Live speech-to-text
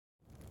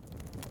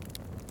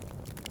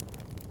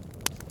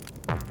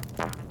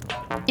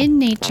In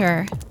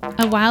nature,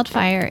 a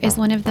wildfire is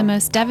one of the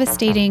most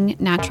devastating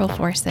natural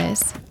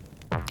forces.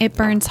 It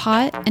burns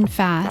hot and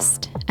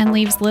fast and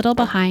leaves little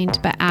behind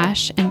but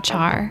ash and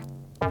char.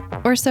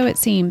 Or so it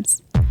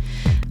seems.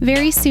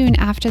 Very soon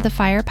after the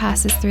fire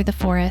passes through the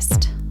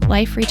forest,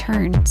 life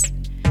returns.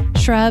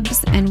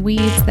 Shrubs and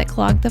weeds that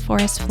clog the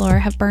forest floor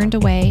have burned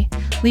away,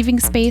 leaving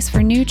space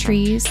for new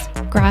trees,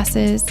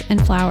 grasses,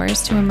 and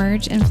flowers to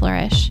emerge and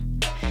flourish.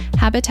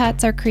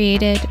 Habitats are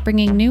created,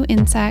 bringing new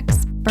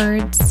insects,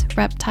 birds,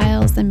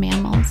 reptiles, and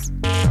mammals.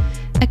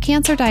 A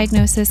cancer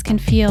diagnosis can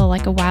feel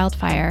like a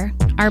wildfire,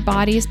 our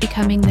bodies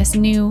becoming this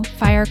new,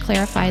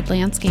 fire-clarified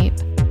landscape.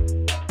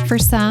 For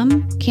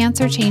some,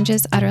 cancer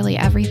changes utterly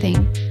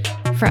everything.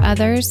 For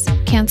others,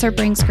 cancer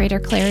brings greater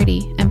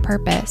clarity and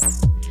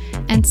purpose.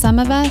 And some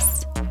of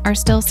us are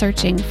still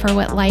searching for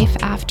what life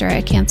after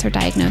a cancer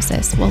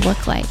diagnosis will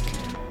look like.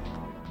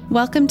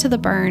 Welcome to The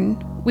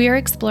Burn. We are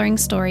exploring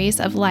stories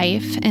of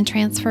life and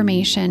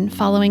transformation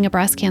following a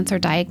breast cancer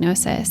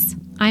diagnosis.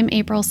 I'm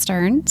April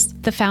Stearns,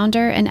 the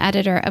founder and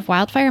editor of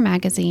Wildfire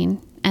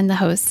Magazine and the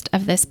host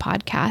of this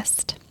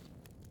podcast.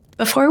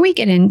 Before we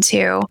get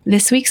into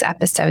this week's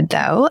episode,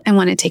 though, I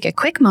want to take a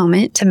quick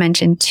moment to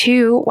mention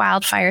two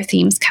wildfire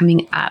themes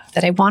coming up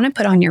that I want to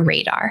put on your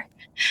radar.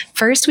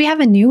 First, we have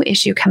a new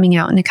issue coming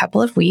out in a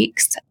couple of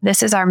weeks.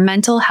 This is our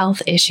mental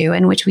health issue,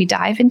 in which we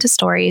dive into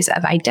stories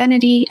of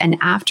identity and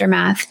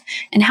aftermath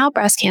and how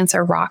breast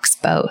cancer rocks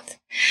both.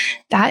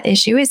 That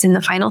issue is in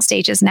the final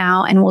stages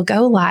now and will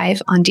go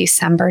live on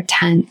December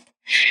 10th.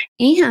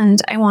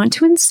 And I want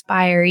to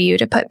inspire you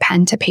to put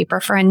pen to paper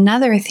for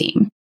another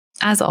theme.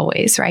 As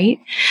always, right?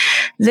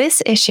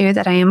 This issue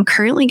that I am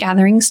currently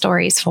gathering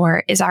stories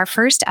for is our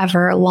first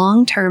ever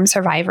long-term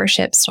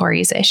survivorship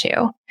stories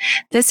issue.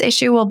 This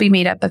issue will be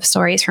made up of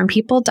stories from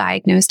people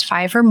diagnosed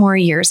 5 or more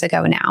years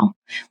ago now.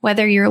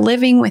 Whether you're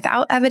living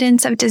without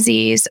evidence of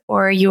disease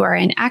or you are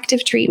in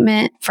active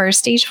treatment for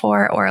stage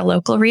 4 or a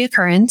local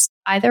reoccurrence,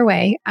 either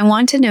way, I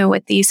want to know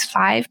what these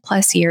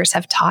 5+ years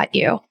have taught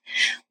you.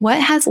 What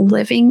has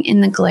living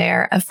in the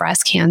glare of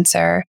breast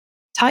cancer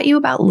taught you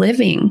about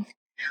living?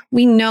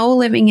 We know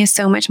living is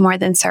so much more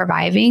than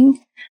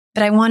surviving,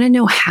 but I want to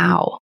know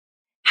how.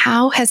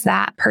 How has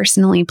that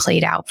personally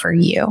played out for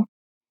you?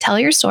 Tell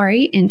your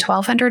story in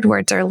 1,200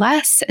 words or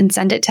less and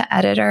send it to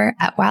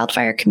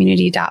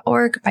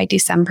editor@wildfirecommunity.org by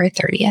December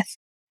 30th.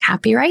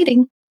 Happy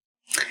writing.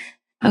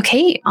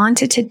 Okay, on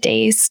to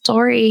today's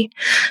story.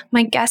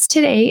 My guest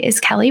today is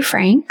Kelley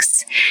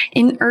Franks.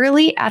 In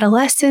early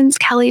adolescence,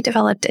 Kelley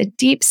developed a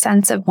deep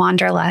sense of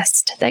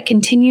wanderlust that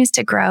continues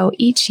to grow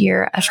each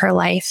year of her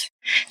life.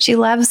 She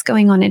loves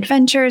going on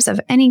adventures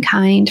of any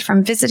kind,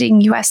 from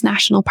visiting U.S.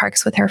 national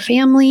parks with her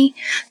family,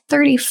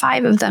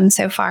 35 of them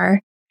so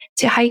far,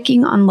 to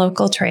hiking on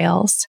local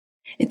trails.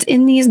 It's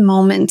in these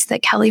moments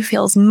that Kelley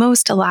feels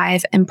most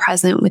alive and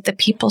present with the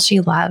people she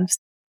loves.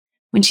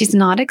 When she's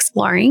not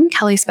exploring,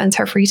 Kelley spends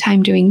her free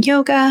time doing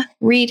yoga,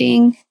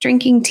 reading,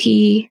 drinking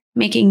tea,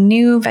 making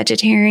new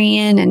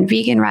vegetarian and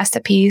vegan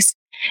recipes,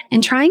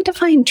 and trying to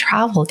find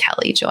travel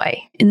Kelley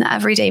joy in the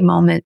everyday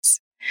moments.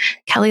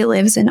 Kelley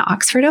lives in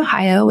Oxford,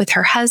 Ohio with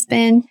her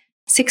husband,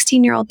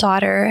 16-year-old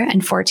daughter,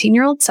 and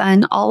 14-year-old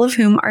son, all of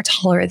whom are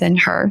taller than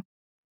her.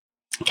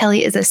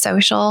 Kelley is a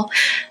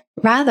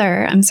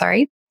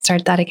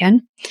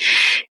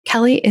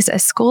Kelley is a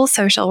school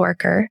social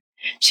worker.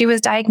 She was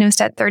diagnosed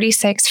at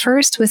 36,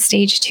 first with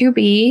stage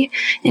 2B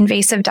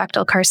invasive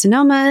ductal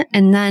carcinoma,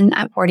 and then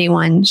at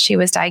 41, she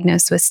was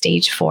diagnosed with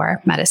stage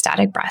 4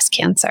 metastatic breast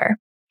cancer.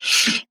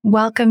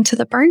 Welcome to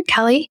The Burn,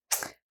 Kelley.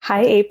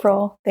 Hi,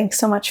 April. Thanks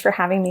so much for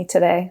having me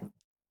today.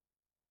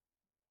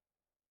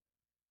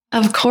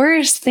 Of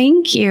course.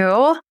 Thank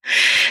you.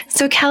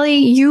 So, Kelley,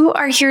 you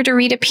are here to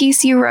read a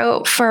piece you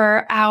wrote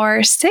for our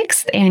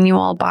 6th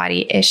annual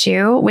Body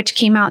issue, which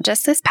came out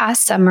just this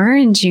past summer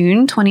in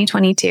June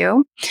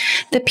 2022.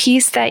 The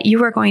piece that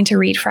you are going to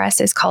read for us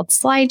is called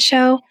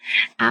Slideshow.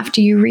 After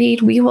you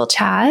read, we will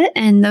chat.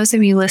 And those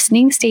of you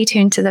listening, stay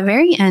tuned to the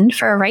very end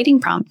for a writing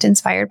prompt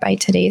inspired by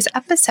today's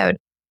episode.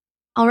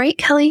 All right,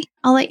 Kelley,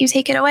 I'll let you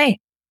take it away.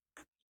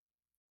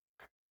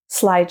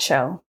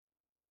 Slideshow.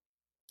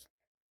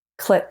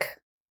 Click.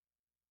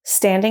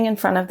 Standing in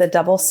front of the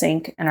double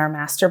sink in our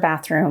master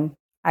bathroom,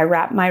 I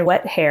wrap my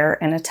wet hair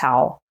in a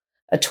towel,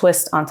 a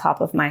twist on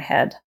top of my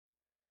head.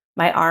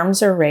 My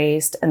arms are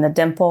raised, and the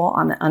dimple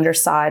on the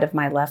underside of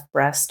my left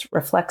breast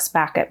reflects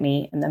back at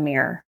me in the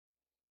mirror.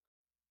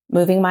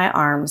 Moving my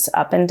arms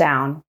up and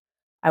down,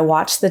 I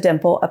watch the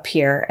dimple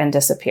appear and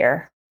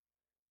disappear.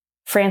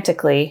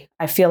 Frantically,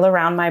 I feel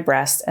around my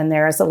breast, and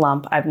there is a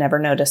lump I've never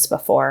noticed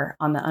before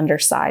on the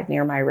underside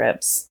near my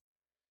ribs.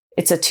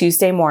 It's a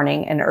Tuesday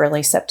morning in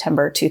early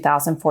September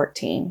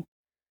 2014.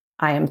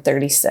 I am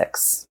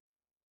 36.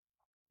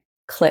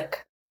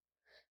 Click.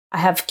 I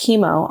have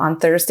chemo on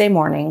Thursday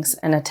mornings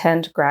and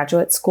attend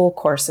graduate school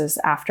courses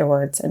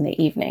afterwards in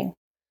the evening.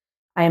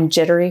 I am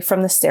jittery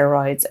from the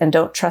steroids and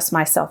don't trust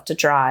myself to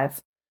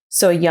drive,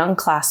 so a young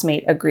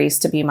classmate agrees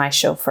to be my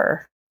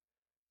chauffeur.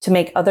 To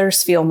make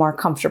others feel more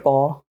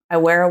comfortable, I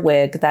wear a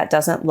wig that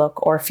doesn't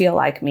look or feel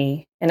like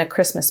me in a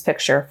Christmas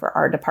picture for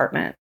our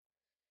department.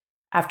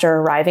 After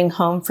arriving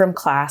home from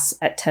class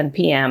at 10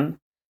 p.m.,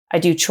 I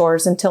do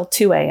chores until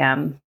 2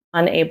 a.m.,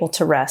 unable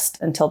to rest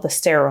until the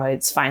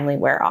steroids finally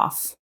wear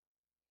off.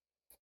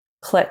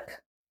 Click.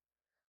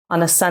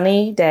 On a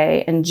sunny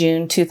day in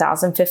June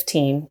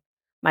 2015,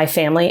 my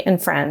family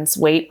and friends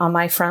wait on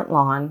my front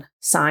lawn,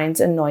 signs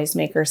and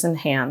noisemakers in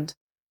hand,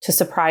 to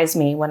surprise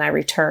me when I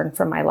return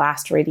from my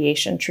last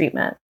radiation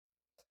treatment.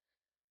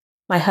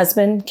 My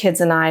husband, kids,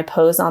 and I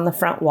pose on the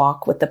front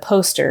walk with the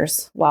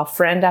posters while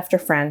friend after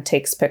friend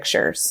takes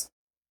pictures.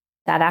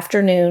 That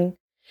afternoon,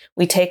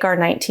 we take our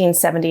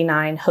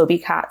 1979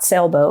 Hobie Cat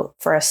sailboat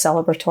for a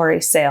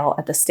celebratory sail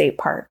at the state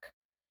park.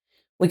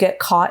 We get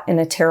caught in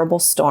a terrible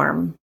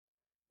storm.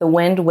 The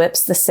wind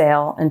whips the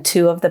sail and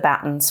 2 of the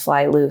battens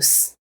fly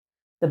loose.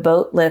 The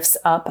boat lifts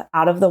up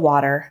out of the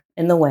water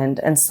in the wind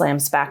and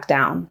slams back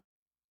down.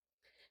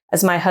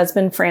 As my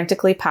husband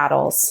frantically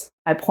paddles,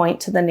 I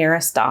point to the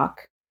nearest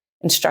dock,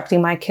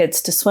 instructing my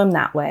kids to swim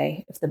that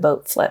way if the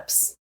boat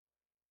flips.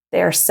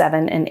 They are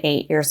 7 and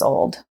 8 years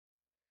old.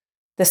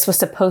 This was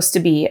supposed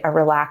to be a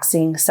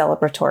relaxing,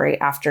 celebratory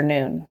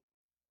afternoon.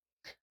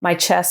 My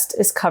chest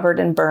is covered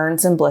in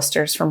burns and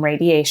blisters from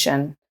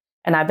radiation,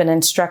 and I've been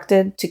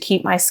instructed to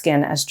keep my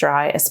skin as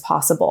dry as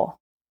possible.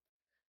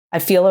 I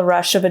feel a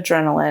rush of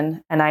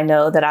adrenaline, and I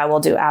know that I will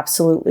do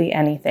absolutely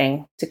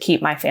anything to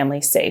keep my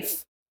family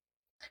safe.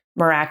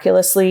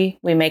 Miraculously,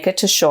 we make it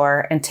to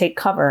shore and take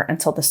cover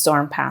until the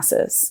storm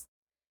passes.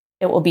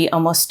 It will be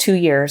almost 2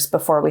 years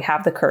before we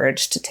have the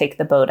courage to take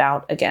the boat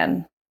out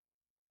again.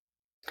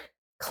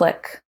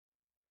 Click.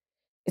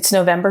 It's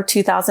November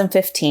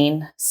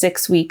 2015,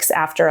 6 weeks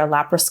after a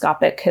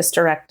laparoscopic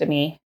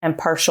hysterectomy and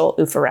partial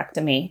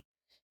oophorectomy,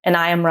 and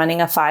I am running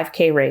a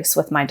 5K race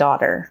with my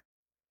daughter.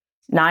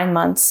 9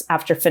 months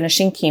after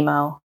finishing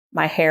chemo,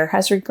 my hair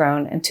has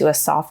regrown into a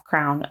soft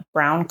crown of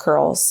brown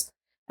curls,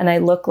 and I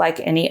look like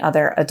any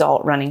other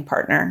adult running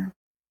partner.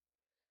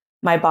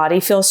 My body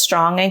feels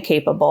strong and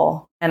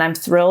capable, and I'm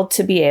thrilled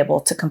to be able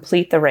to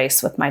complete the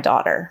race with my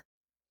daughter.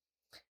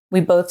 We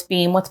both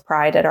beam with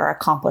pride at our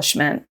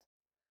accomplishment.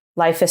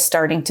 Life is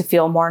starting to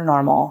feel more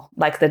normal,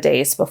 like the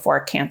days before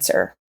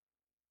cancer.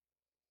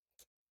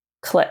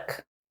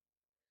 Click.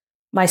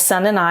 My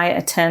son and I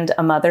attend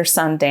a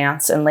mother-son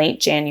dance in late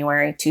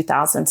January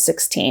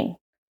 2016.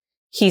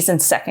 He's in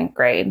 2nd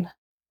grade.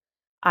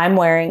 I'm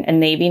wearing a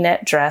navy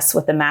knit dress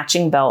with a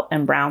matching belt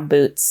and brown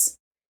boots.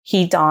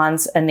 He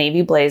dons a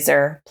navy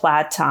blazer,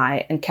 plaid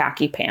tie, and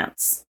khaki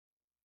pants.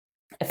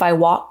 If I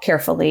walk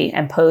carefully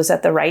and pose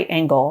at the right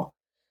angle,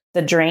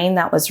 the drain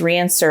that was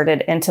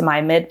reinserted into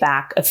my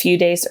mid-back a few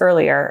days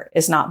earlier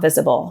is not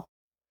visible.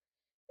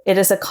 It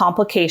is a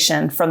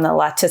complication from the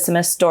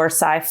latissimus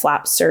dorsi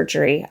flap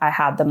surgery I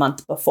had the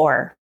month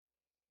before.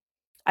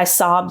 I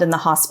sobbed in the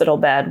hospital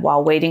bed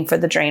while waiting for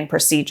the drain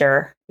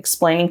procedure,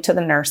 explaining to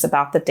the nurse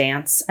about the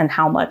dance and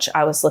how much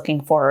I was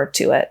looking forward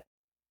to it.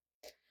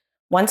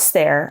 Once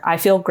there, I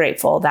feel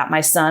grateful that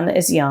my son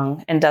is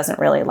young and doesn't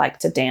really like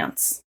to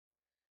dance.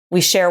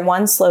 We share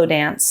one slow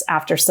dance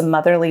after some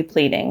motherly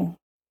pleading.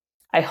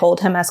 I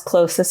hold him as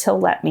close as he'll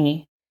let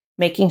me,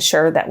 making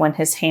sure that when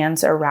his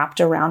hands are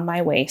wrapped around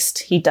my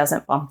waist, he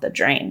doesn't bump the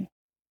drain.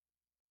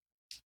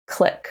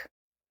 Click.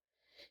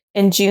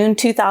 In June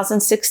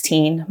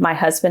 2016, my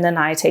husband and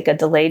I take a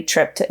delayed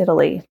trip to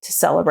Italy to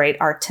celebrate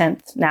our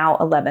 10th, now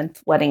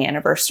 11th, wedding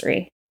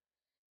anniversary.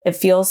 It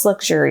feels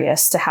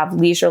luxurious to have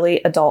leisurely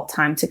adult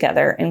time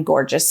together in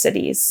gorgeous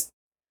cities.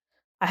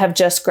 I have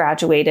just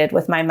graduated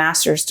with my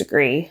master's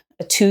degree,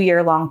 a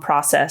 2-year-long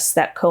process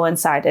that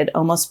coincided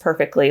almost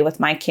perfectly with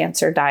my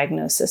cancer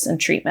diagnosis and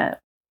treatment.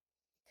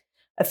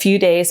 A few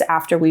days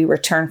after we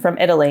return from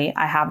Italy,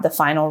 I have the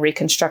final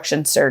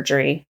reconstruction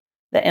surgery,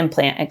 the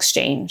implant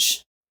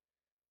exchange.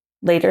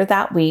 Later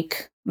that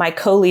week, my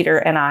co-leader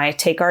and I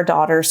take our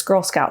daughter's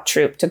Girl Scout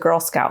troop to Girl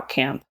Scout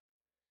camp.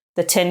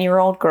 The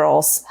 10-year-old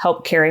girls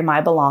help carry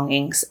my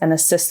belongings and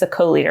assist the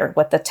co-leader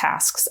with the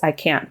tasks I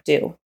can't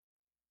do.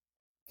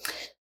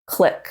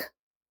 Click.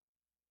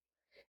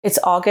 It's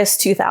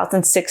August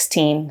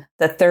 2016,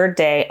 the 3rd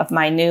day of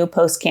my new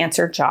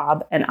post-cancer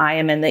job, and I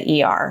am in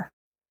the ER.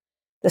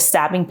 The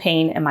stabbing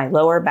pain in my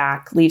lower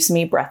back leaves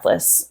me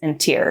breathless, in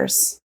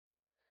tears.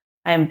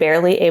 I am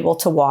barely able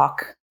to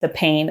walk. The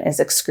pain is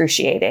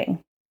excruciating.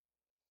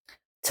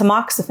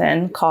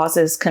 Tamoxifen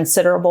causes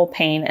considerable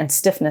pain and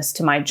stiffness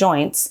to my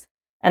joints,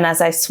 and as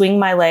I swing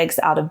my legs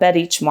out of bed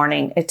each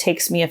morning, it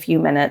takes me a few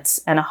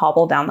minutes and a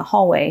hobble down the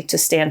hallway to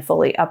stand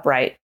fully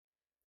upright.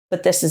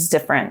 But this is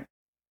different.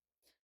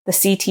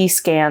 The CT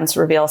scans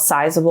reveal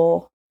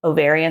sizable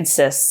ovarian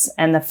cysts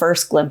and the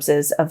first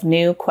glimpses of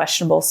new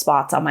questionable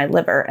spots on my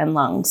liver and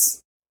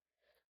lungs.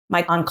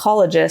 My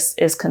oncologist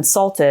is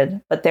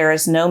consulted, but there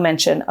is no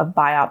mention of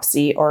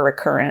biopsy or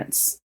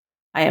recurrence.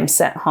 I am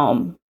sent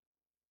home.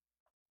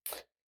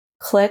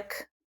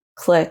 Click,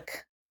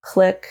 click,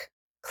 click,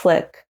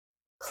 click,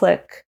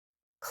 click,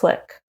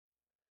 click.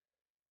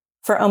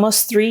 For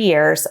almost 3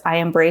 years, I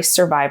embraced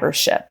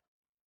survivorship.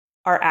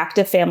 our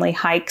active family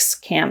hikes,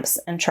 camps,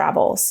 and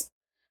travels.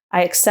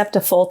 I accept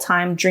a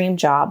full-time dream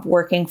job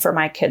working for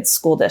my kids'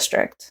 school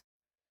district.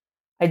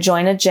 I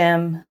join a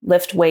gym,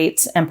 lift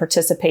weights, and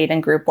participate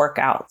in group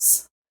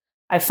workouts.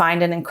 I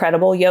find an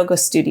incredible yoga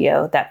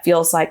studio that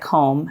feels like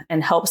home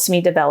and helps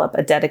me develop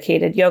a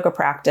dedicated yoga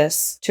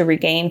practice to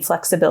regain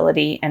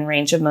flexibility and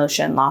range of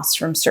motion lost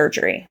from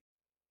surgery.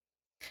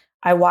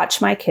 I watch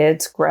my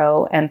kids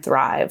grow and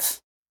thrive.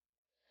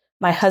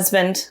 My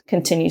husband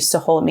continues to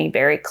hold me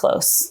very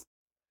close.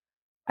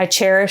 I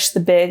cherish the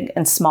big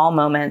and small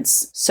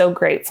moments, so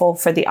grateful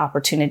for the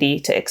opportunity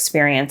to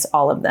experience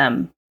all of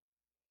them.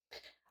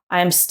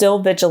 I am still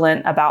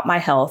vigilant about my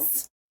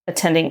health,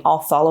 attending all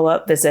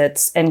follow-up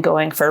visits and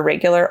going for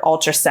regular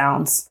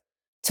ultrasounds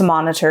to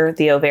monitor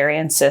the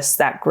ovarian cysts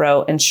that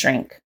grow and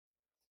shrink.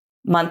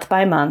 Month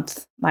by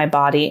month, my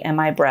body and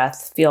my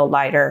breath feel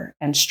lighter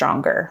and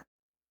stronger.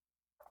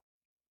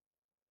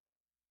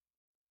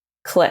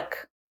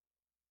 Click.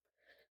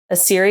 A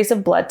series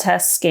of blood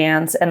tests,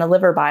 scans, and a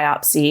liver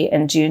biopsy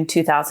in June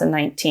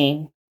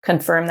 2019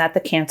 confirmed that the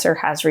cancer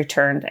has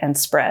returned and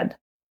spread.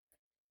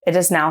 It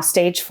is now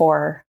stage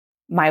 4,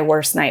 my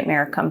worst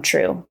nightmare come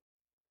true.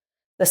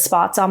 The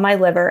spots on my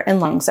liver and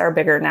lungs are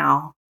bigger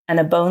now, and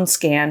a bone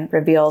scan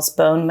reveals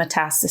bone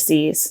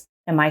metastases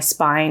in my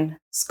spine,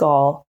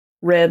 skull,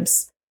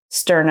 ribs,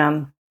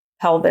 sternum,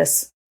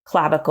 pelvis,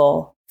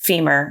 clavicle,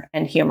 femur,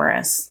 and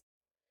humerus.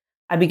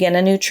 I begin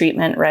a new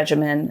treatment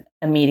regimen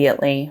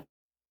immediately.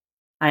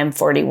 I am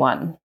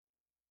 41.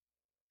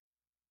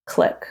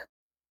 Click.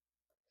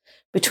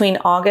 Between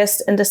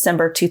August and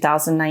December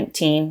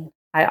 2019,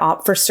 I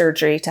opt for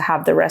surgery to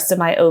have the rest of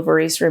my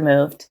ovaries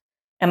removed,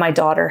 and my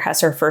daughter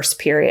has her first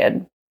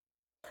period.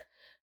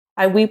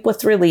 I weep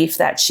with relief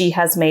that she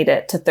has made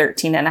it to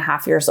 13 and a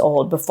half years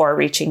old before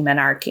reaching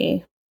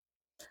menarche.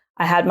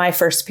 I had my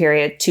first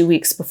period 2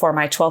 weeks before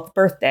my 12th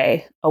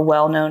birthday, a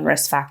well-known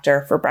risk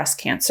factor for breast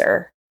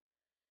cancer.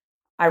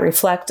 I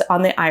reflect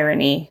on the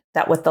irony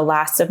that with the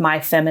last of my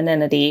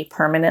femininity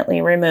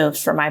permanently removed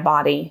from my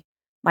body,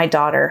 my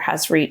daughter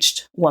has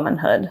reached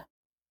womanhood.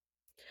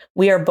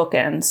 We are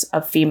bookends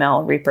of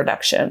female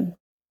reproduction.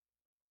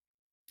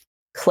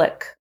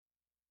 Click.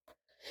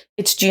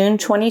 It's June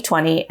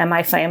 2020, and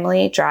my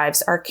family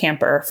drives our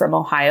camper from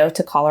Ohio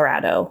to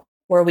Colorado,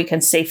 where we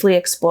can safely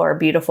explore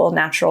beautiful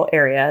natural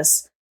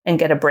areas and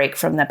get a break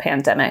from the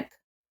pandemic.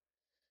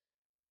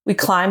 We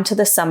climb to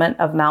the summit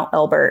of Mount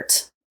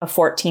Elbert, a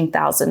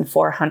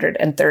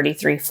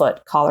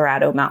 14,433-foot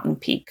Colorado mountain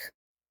peak.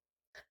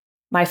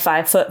 My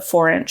 5-foot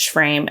 4-inch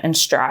frame and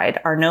stride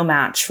are no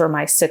match for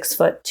my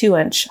 6-foot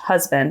 2-inch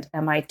husband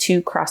and my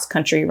 2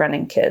 cross-country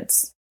running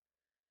kids.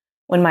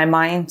 When my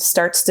mind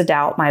starts to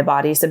doubt my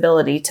body's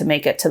ability to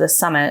make it to the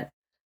summit,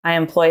 I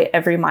employ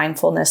every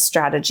mindfulness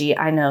strategy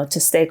I know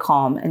to stay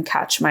calm and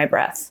catch my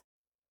breath.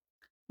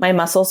 My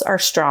muscles are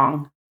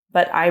strong,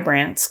 but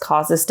Ibrance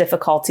causes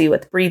difficulty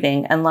with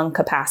breathing and lung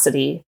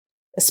capacity,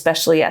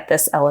 especially at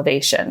this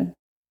elevation.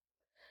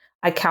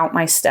 I count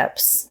my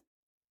steps.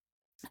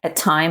 At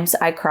times,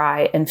 I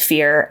cry in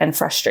fear and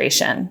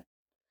frustration.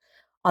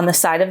 On the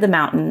side of the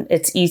mountain,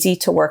 it's easy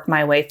to work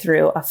my way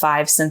through a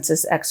 5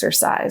 senses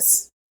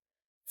exercise.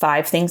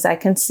 5 things I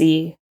can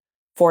see,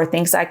 4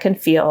 things I can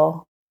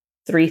feel,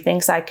 3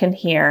 things I can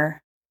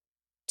hear,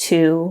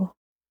 2,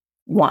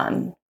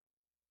 1.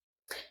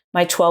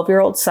 My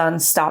 12-year-old son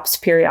stops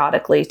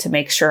periodically to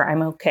make sure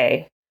I'm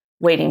okay,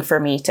 waiting for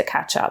me to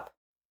catch up.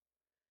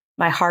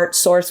 My heart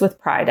soars with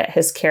pride at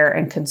his care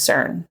and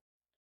concern.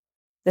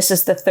 This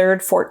is the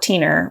 3rd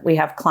 14er we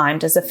have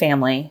climbed as a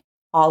family,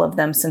 all of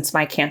them since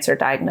my cancer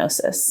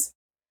diagnosis.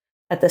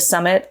 At the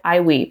summit,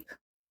 I weep.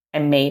 I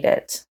made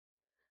it.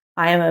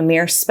 I am a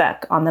mere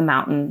speck on the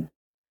mountain.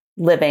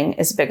 Living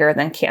is bigger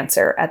than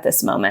cancer at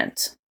this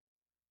moment.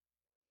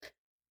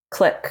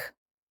 Click.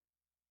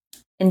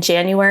 In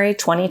January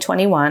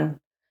 2021,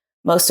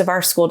 most of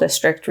our school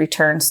district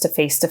returns to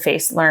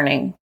face-to-face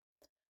learning.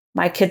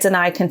 My kids and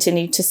I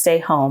continue to stay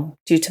home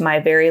due to my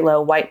very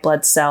low white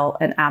blood cell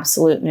and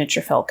absolute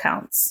neutrophil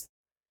counts.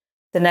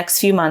 The next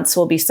few months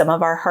will be some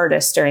of our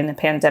hardest during the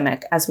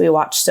pandemic as we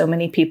watch so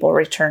many people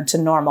return to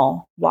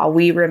normal while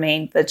we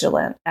remain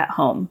vigilant at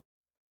home.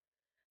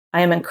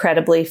 I am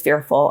incredibly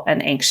fearful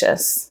and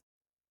anxious.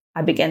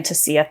 I begin to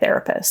see a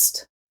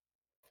therapist.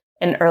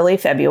 In early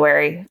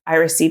February, I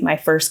received my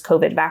first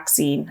COVID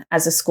vaccine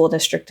as a school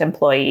district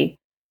employee,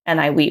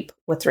 and I weep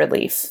with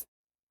relief.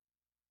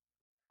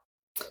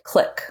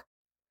 Click.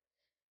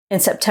 In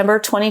September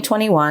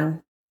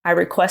 2021, I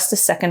request a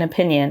second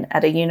opinion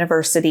at a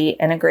university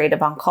integrative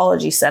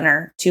oncology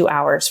center 2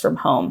 hours from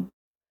home.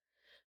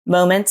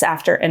 Moments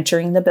after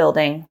entering the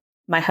building,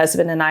 my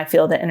husband and I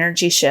feel the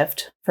energy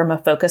shift from a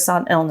focus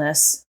on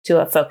illness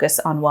to a focus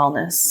on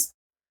wellness.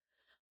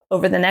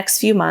 Over the next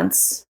few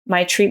months,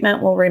 my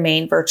treatment will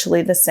remain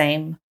virtually the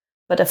same,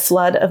 but a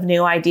flood of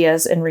new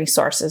ideas and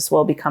resources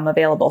will become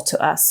available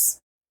to us.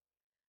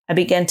 I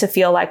begin to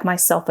feel like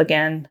myself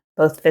again,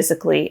 both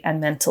physically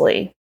and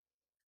mentally.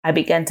 I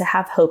begin to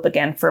have hope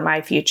again for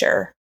my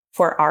future,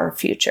 for our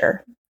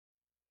future.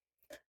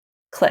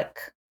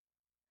 Click.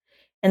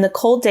 In the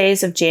cold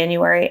days of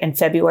January and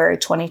February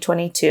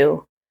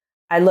 2022,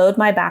 I load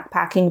my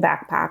backpacking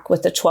backpack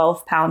with a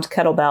 12-pound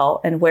kettlebell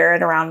and wear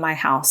it around my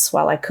house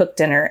while I cook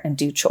dinner and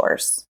do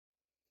chores.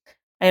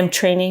 I am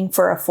training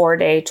for a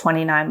 4-day,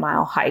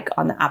 29-mile hike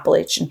on the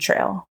Appalachian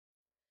Trail.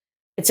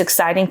 It's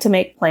exciting to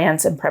make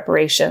plans and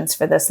preparations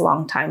for this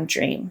long-time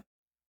dream.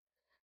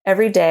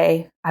 Every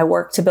day, I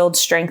work to build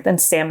strength and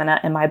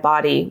stamina in my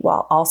body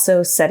while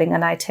also setting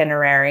an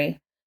itinerary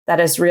that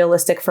is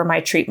realistic for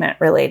my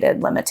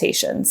treatment-related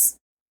limitations.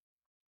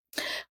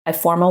 I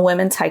form a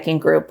women's hiking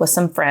group with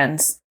some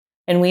friends,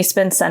 and we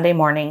spend Sunday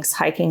mornings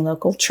hiking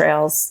local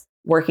trails,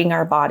 working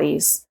our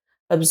bodies,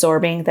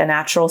 absorbing the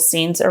natural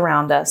scenes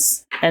around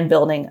us, and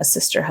building a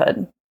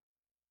sisterhood.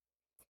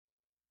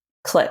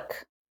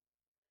 Click.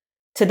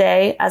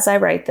 Today, as I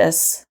write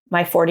this,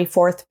 my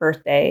 44th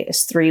birthday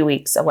is 3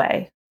 weeks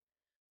away.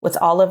 With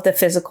all of the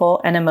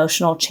physical and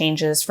emotional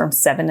changes from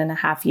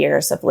 7.5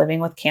 years of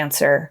living with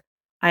cancer,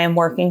 I am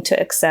working to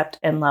accept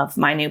and love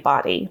my new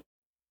body.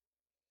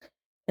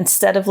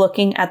 Instead of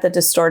looking at the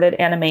distorted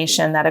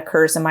animation that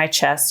occurs in my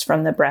chest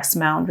from the breast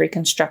mound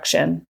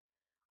reconstruction,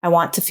 I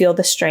want to feel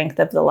the strength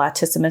of the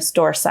latissimus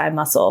dorsi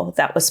muscle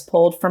that was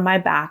pulled from my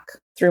back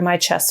through my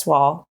chest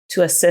wall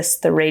to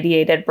assist the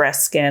radiated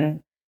breast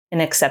skin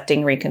in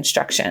accepting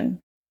reconstruction.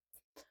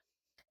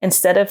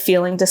 Instead of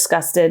feeling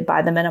disgusted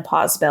by the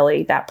menopause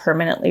belly that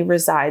permanently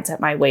resides at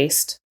my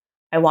waist,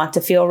 I want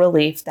to feel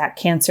relief that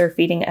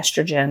cancer-feeding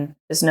estrogen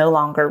is no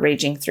longer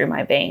raging through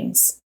my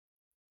veins.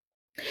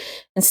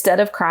 Instead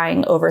of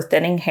crying over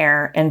thinning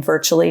hair and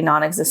virtually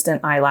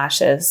non-existent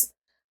eyelashes,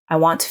 I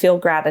want to feel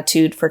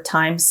gratitude for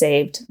time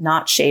saved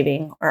not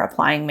shaving or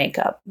applying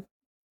makeup.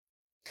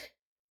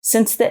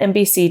 Since the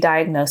MBC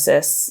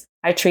diagnosis,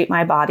 I treat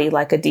my body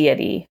like a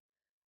deity,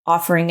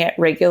 offering it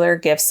regular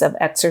gifts of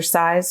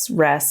exercise,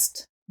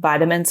 rest,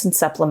 vitamins and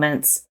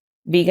supplements,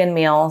 vegan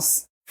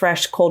meals,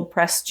 fresh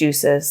cold-pressed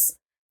juices,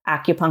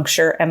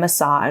 acupuncture, and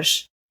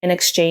massage in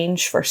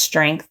exchange for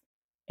strength,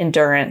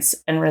 endurance,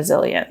 and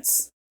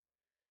resilience.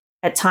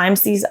 At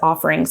times, these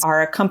offerings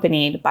are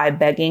accompanied by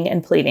begging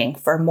and pleading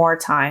for more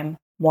time,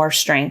 more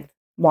strength,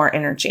 more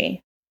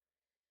energy.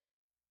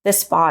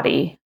 This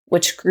body,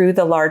 which grew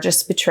the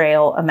largest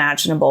betrayal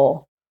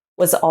imaginable,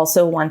 was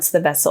also once the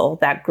vessel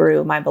that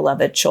grew my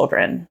beloved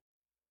children.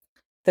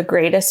 The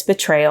greatest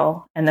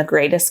betrayal and the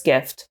greatest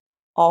gift,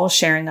 all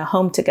sharing a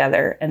home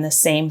together in the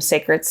same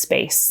sacred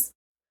space.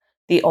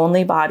 The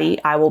only body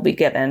I will be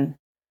given,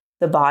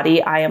 the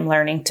body I am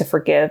learning to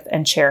forgive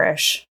and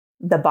cherish,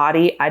 the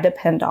body I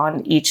depend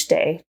on each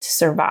day to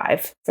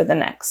survive for the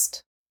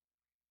next.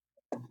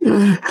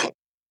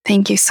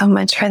 Thank you so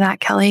much for that,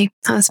 Kelley.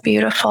 That was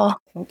beautiful.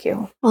 Thank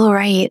you. All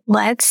right,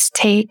 let's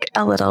take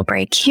a little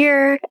break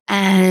here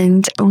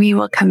and we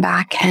will come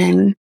back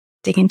and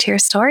dig into your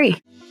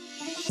story.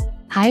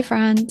 Hi,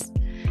 friends.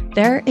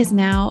 There is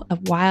now a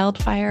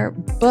wildfire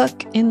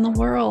book in the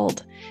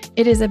world.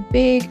 It is a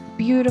big,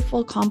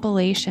 beautiful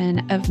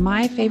compilation of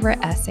my favorite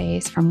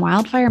essays from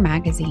Wildfire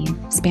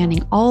magazine,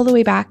 spanning all the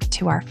way back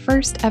to our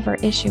first ever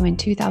issue in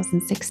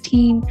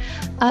 2016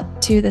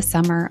 up to the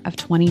summer of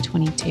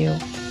 2022.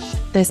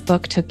 This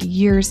book took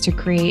years to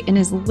create and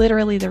is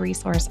literally the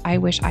resource I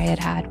wish I had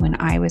had when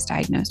I was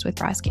diagnosed with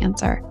breast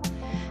cancer.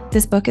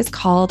 This book is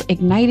called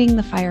Igniting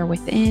the Fire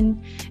Within,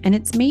 and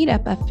it's made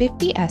up of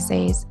 50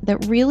 essays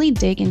that really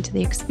dig into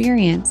the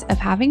experience of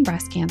having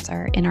breast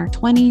cancer in our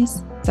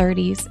 20s,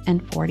 30s,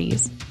 and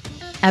 40s.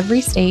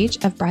 Every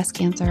stage of breast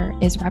cancer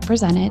is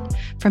represented,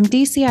 from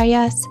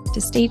DCIS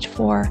to stage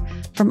 4,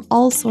 from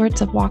all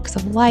sorts of walks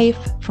of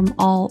life from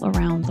all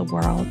around the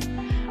world.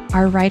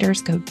 Our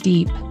writers go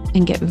deep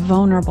and get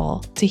vulnerable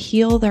to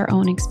heal their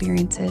own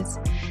experiences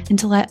and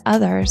to let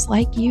others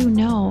like you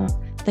know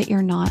that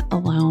you're not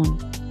alone.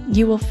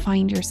 You will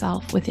find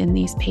yourself within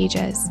these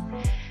pages.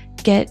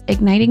 Get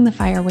Igniting the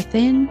Fire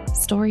Within,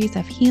 stories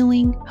of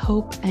healing,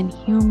 hope, and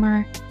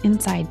humor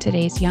inside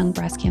today's young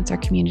breast cancer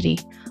community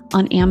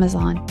on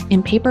Amazon,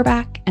 in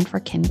paperback, and for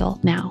Kindle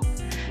now.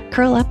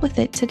 Curl up with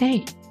it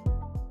today.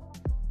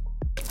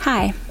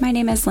 Hi, my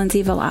name is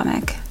Lindsay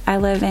Volamic. I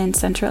live in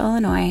Central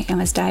Illinois and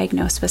was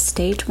diagnosed with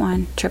stage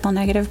 1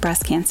 triple-negative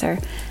breast cancer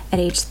at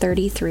age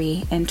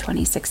 33 in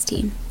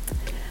 2016.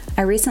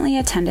 I recently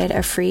attended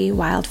a free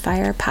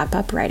wildfire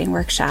pop-up writing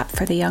workshop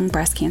for the young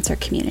breast cancer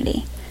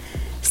community.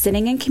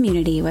 Sitting in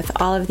community with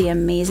all of the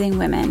amazing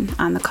women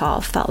on the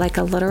call felt like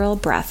a literal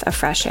breath of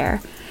fresh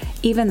air,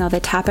 even though the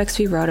topics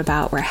we wrote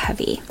about were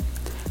heavy.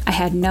 I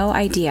had no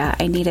idea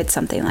I needed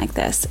something like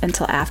this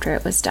until after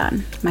it was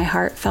done. My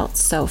heart felt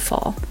so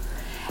full.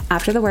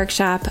 After the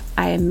workshop,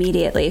 I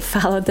immediately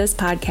followed this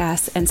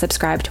podcast and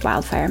subscribed to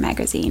Wildfire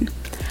magazine.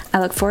 I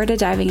look forward to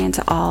diving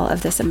into all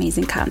of this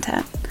amazing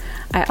content.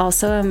 I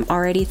also am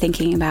already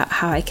thinking about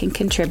how I can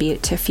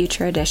contribute to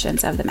future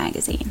editions of the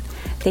magazine.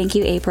 Thank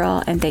you,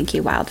 April, and thank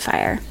you,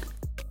 Wildfire.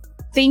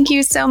 Thank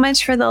you so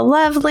much for the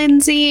love,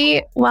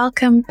 Lindsay.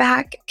 Welcome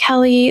back,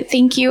 Kelley.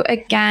 Thank you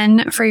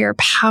again for your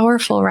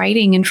powerful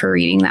writing and for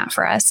reading that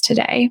for us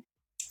today.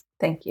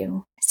 Thank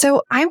you.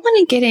 So I want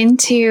to get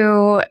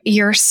into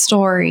your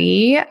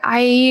story.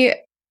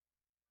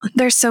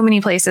 There's so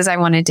many places I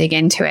want to dig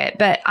into it,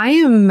 but I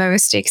am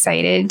most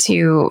excited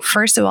to,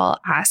 first of all,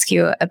 ask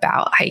you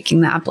about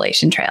hiking the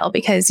Appalachian Trail,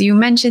 because you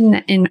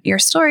mentioned in your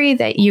story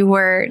that you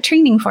were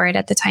training for it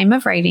at the time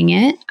of writing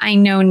it. I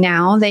know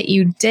now that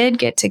you did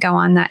get to go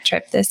on that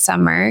trip this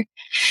summer.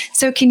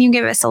 So can you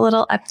give us a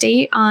little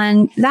update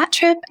on that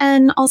trip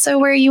and also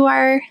where you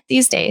are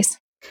these days?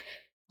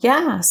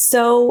 Yeah,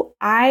 so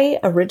I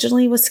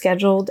originally was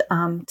scheduled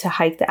to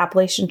hike the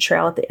Appalachian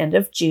Trail at the end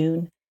of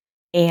June.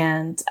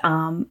 And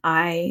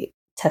I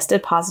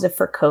tested positive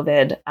for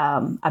COVID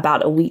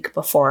about a week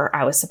before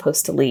I was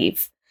supposed to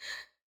leave.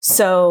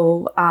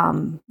 So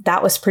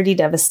that was pretty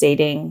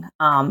devastating,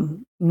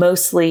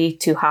 mostly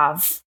to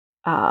have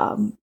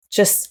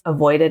just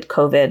avoided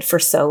COVID for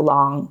so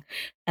long.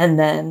 And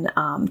then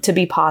to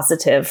be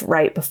positive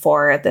right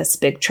before this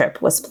big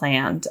trip was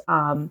planned.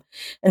 And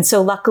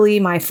so luckily,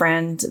 my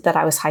friend that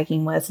I was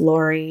hiking with,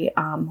 Lori,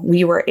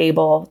 we were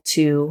able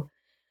to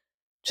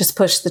just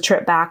push the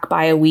trip back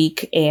by a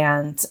week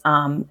and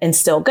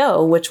still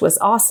go, which was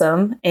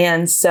awesome.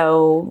 And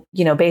so,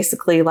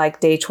 basically like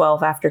day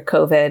 12 after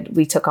COVID,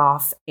 we took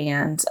off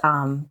and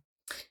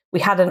we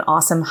had an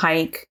awesome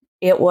hike.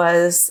 It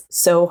was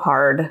so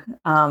hard.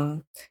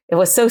 It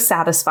was so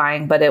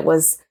satisfying, but it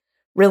was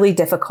really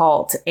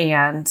difficult.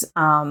 And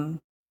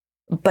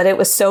but it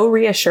was so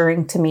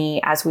reassuring to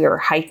me as we were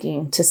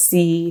hiking to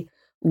see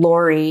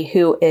Lori,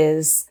 who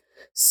is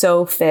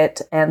so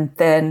fit and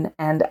thin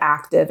and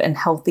active and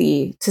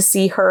healthy, to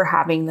see her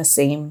having the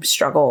same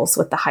struggles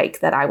with the hike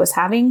that I was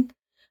having.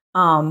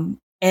 And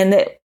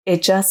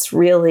it just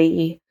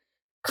really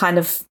kind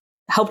of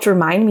helped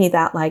remind me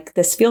that like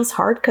this feels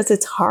hard because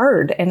it's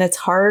hard, and it's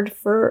hard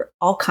for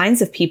all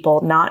kinds of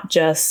people, not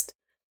just,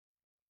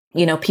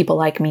 people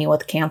like me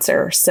with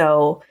cancer.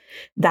 So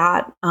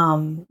that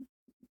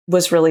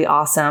was really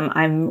awesome.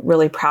 I'm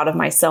really proud of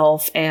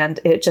myself. And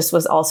it just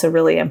was also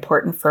really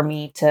important for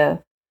me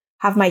to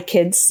have my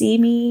kids see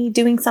me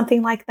doing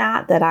something like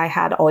that I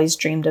had always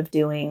dreamed of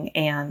doing,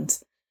 and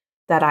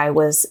that I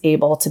was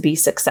able to be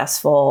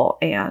successful.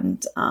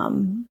 And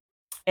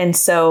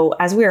so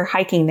as we were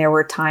hiking, there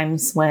were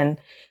times when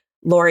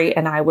Lori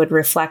and I would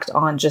reflect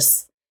on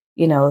just,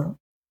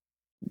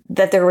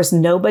 that there was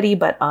nobody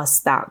but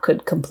us that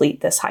could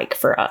complete this hike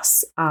for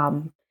us.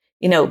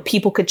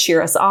 People could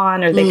cheer us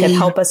on, or they could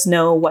help us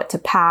know what to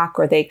pack,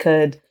 or they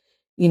could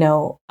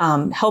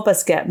help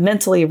us get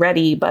mentally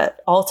ready.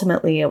 But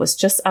ultimately, it was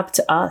just up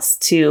to us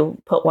to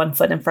put one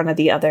foot in front of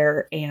the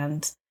other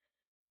and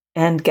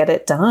get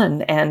it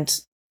done, and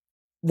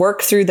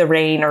work through the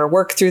rain, or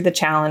work through the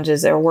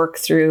challenges, or work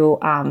through,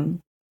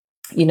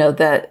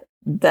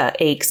 the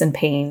aches and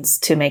pains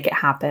to make it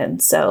happen.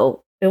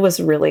 So it was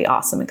a really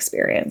awesome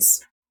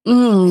experience.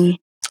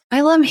 I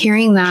love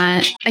hearing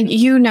that.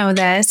 You know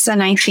this,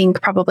 and I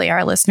think probably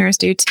our listeners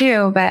do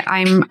too, but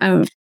I'm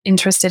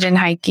interested in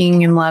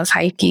hiking and love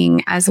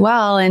hiking as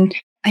well. And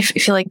I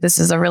feel like this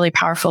is a really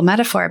powerful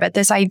metaphor, but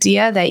this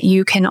idea that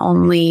you can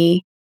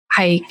only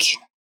hike,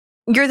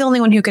 you're the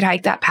only one who could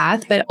hike that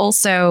path, but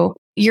also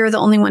you're the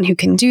only one who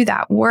can do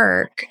that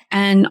work.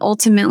 And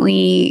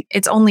ultimately,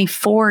 it's only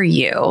for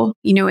you.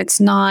 It's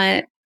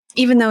not,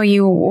 even though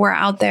you were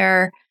out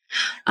there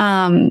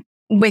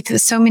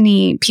with so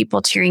many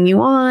people cheering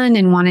you on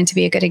and wanted to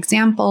be a good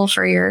example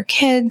for your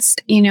kids,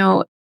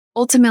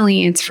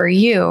 ultimately it's for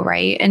you,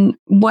 right? And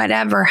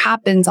whatever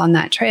happens on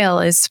that trail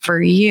is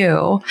for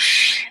you.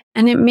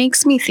 And it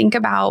makes me think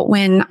about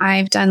when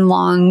I've done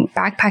long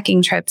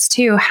backpacking trips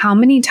too, how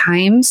many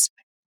times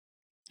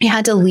I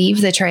had to leave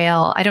the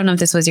trail. I don't know if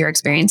this was your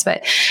experience,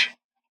 but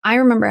I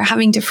remember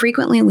having to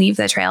frequently leave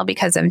the trail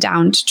because of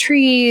downed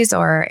trees,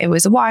 or it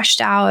was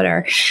washed out,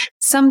 or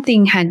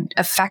something had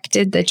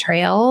affected the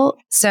trail,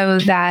 so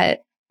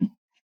that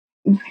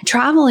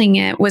traveling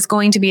it was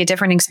going to be a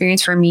different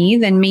experience for me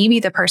than maybe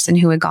the person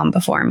who had gone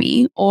before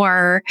me,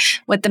 or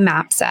what the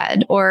map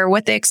said, or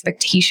what the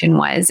expectation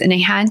was. And I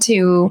had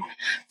to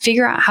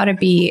figure out how to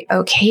be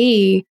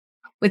okay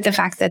with the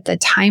fact that the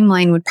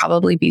timeline would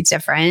probably be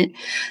different.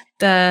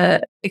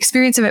 The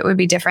experience of it would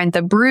be different.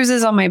 The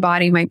bruises on my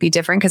body might be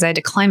different because I had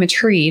to climb a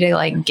tree to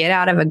like get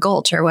out of a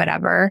gulch or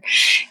whatever.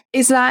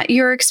 Is that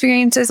your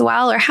experience as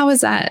well? Or how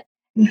is that?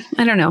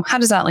 I don't know. How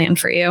does that land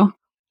for you?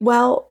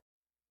 Well,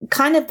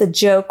 kind of the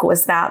joke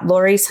was that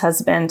Lori's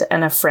husband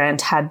and a friend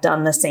had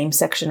done the same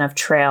section of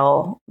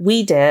trail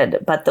we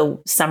did, but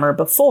the summer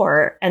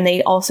before, and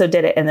they also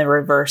did it in the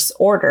reverse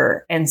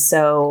order. And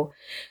so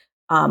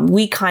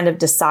we kind of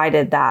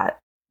decided that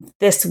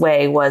this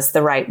way was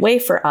the right way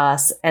for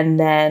us. And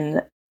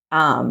then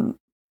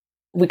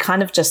we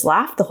kind of just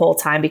laughed the whole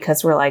time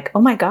because we're like,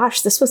 oh my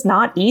gosh, this was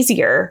not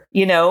easier,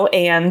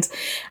 And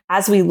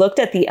as we looked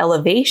at the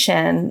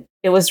elevation,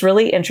 it was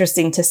really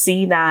interesting to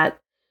see that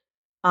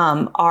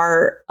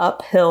our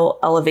uphill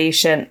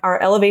elevation,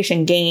 our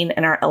elevation gain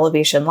and our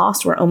elevation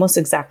loss were almost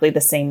exactly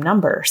the same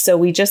number. So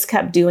we just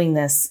kept doing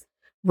this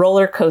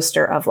roller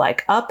coaster of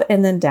like up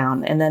and then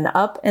down and then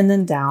up and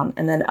then down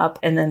and then up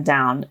and then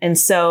down. And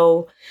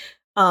so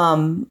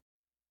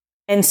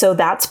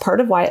that's part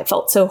of why it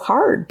felt so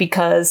hard,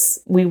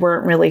 because we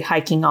weren't really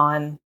hiking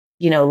on,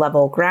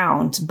 level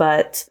ground.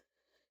 But,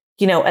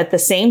 at the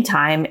same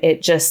time,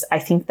 I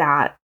think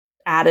that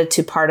added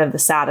to part of the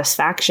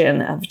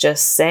satisfaction of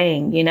just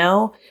saying,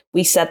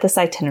 we set this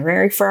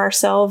itinerary for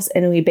ourselves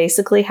and we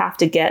basically have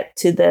to get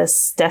to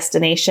this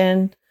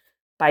destination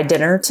by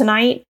dinner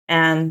tonight.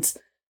 And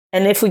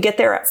if we get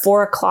there at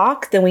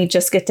 4:00, then we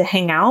just get to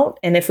hang out.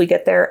 And if we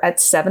get there at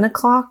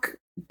 7:00,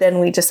 then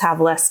we just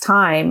have less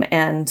time.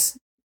 And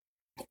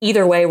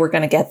either way, we're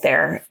going to get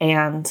there.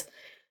 And,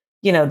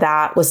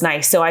 that was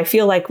nice. So I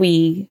feel like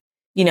we,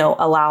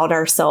 allowed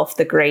ourselves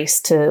the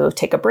grace to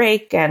take a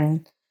break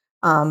and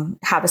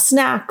have a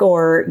snack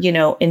or,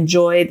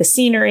 enjoy the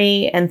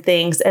scenery and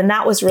things. And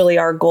that was really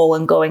our goal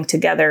in going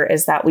together,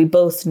 is that we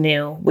both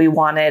knew we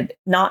wanted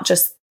not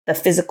just the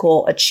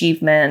physical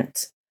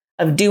achievement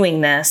of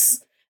doing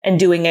this and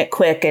doing it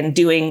quick and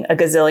doing a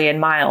gazillion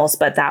miles,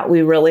 but that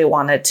we really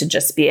wanted to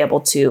just be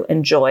able to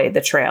enjoy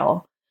the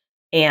trail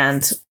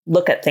and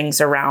look at things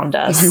around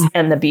us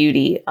and the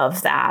beauty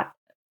of that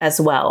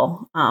as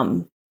well.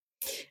 And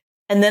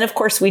then, of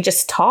course, we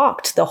just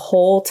talked the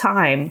whole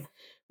time.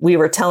 We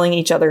were telling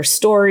each other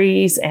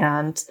stories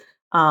and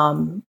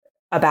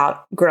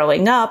about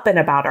growing up and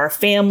about our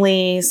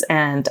families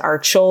and our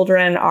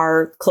children,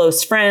 our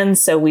close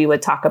friends. So we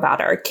would talk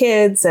about our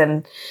kids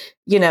and,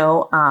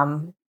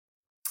 and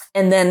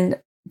then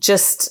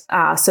just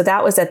so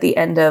that was at the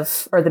end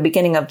of, or the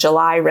beginning of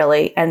July,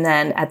 really. And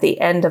then at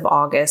the end of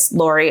August,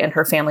 Lori and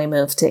her family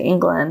moved to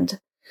England.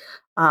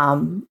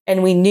 And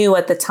we knew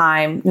at the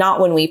time,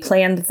 not when we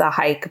planned the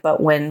hike,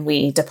 but when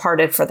we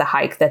departed for the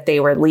hike, that they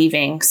were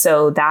leaving.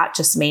 So that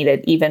just made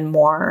it even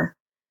more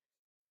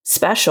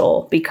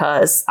special,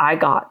 because I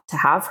got to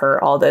have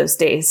her all those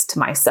days to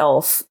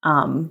myself.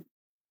 And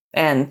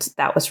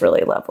that was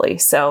really lovely.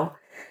 So,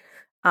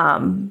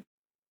 when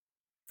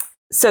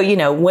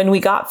we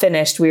got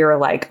finished, we were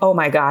like, oh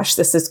my gosh,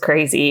 this is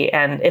crazy.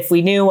 And if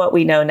we knew what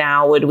we know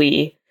now, would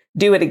we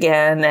do it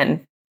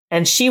again?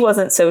 And she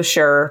wasn't so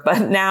sure,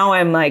 but now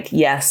I'm like,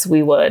 yes,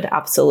 we would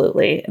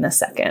absolutely, in a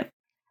second.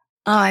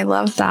 Oh, I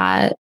love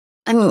that.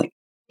 And,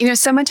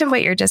 so much of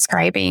what you're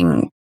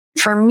describing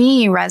for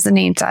me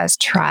resonates as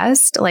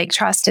trust, like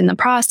trust in the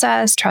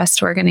process,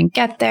 trust we're going to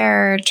get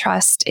there,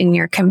 trust in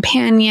your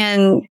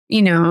companion,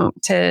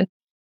 to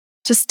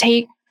just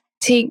take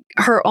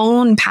her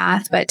own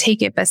path, but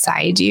take it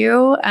beside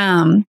you.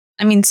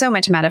 So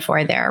much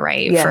metaphor there,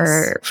 right?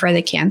 Yes. For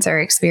the cancer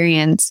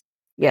experience.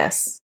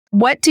 Yes.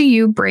 What do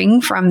you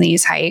bring from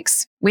these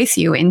hikes with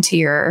you into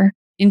your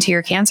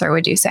cancer,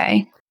 would you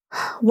say?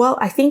 Well,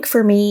 I think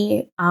for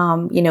me,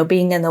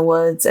 being in the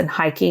woods and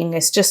hiking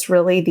is just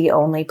really the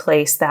only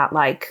place that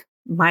like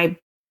my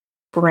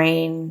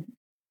brain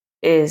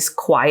is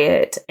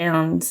quiet,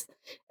 and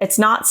it's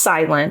not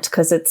silent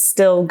because it's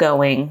still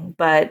going,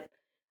 but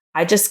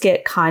I just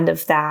get kind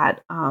of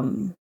that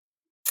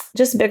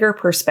just bigger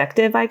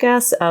perspective, I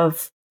guess,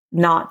 of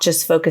not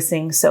just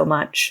focusing so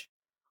much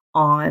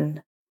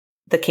on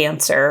the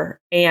cancer.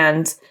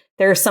 And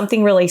there's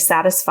something really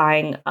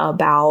satisfying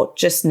about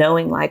just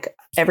knowing like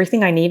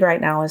everything I need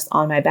right now is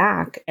on my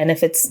back. And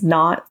if it's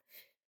not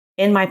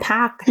in my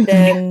pack,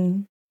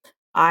 then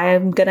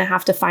I'm going to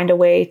have to find a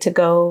way to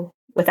go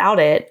without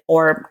it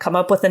or come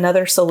up with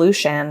another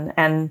solution.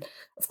 And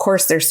of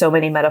course, there's so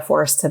many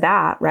metaphors to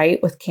that,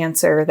 right? With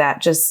cancer,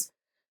 that just,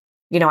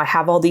 I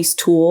have all these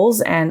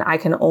tools and I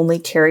can only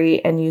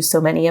carry and use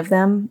so many of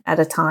them at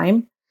a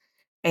time.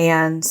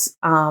 And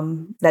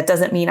that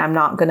doesn't mean I'm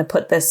not going to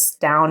put this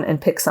down and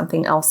pick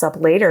something else up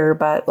later.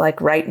 But like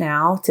right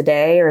now,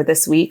 today or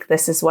this week,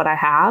 this is what I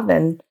have.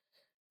 And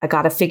I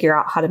got to figure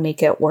out how to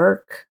make it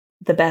work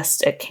the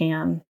best it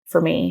can for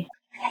me.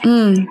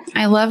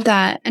 I love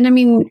that.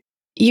 And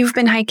you've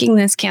been hiking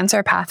this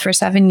cancer path for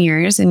 7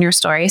 years in your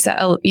story. So,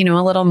 a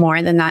little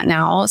more than that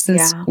now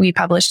since we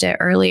published it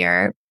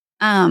earlier.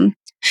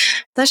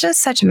 That's just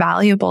such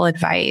valuable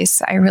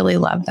advice. I really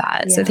love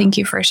that. Yeah. So thank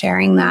you for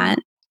sharing that.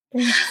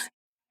 Thanks.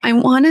 I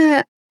want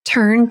to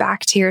turn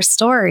back to your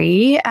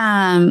story.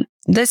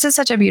 This is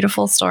such a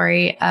beautiful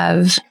story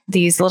of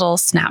these little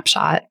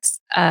snapshots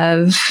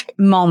of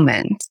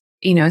moments,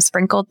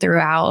 sprinkled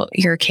throughout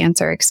your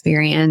cancer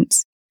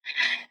experience.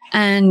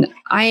 And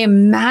I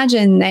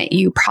imagine that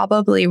you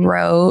probably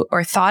wrote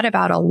or thought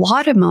about a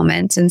lot of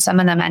moments, and some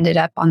of them ended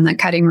up on the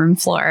cutting room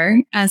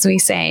floor, as we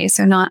say.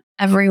 So not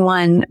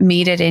everyone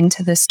made it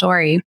into the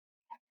story,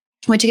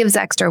 which gives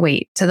extra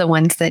weight to the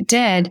ones that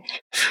did.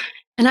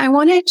 And I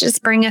want to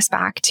just bring us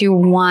back to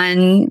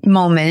one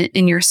moment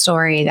in your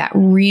story that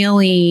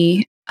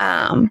really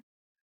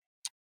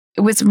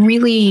was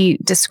really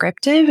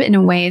descriptive in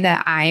a way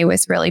that I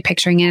was really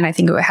picturing it. I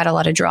think it had a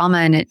lot of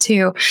drama in it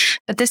too.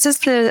 But this is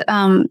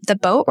the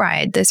boat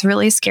ride, this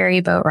really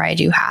scary boat ride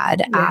you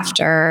had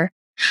after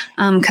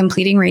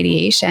completing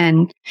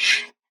radiation.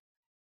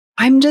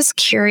 I'm just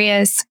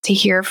curious to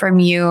hear from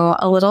you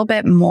a little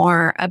bit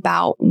more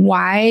about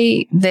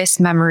why this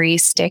memory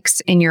sticks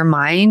in your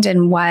mind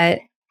and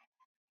what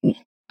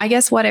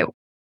it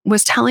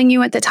was telling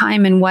you at the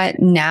time and what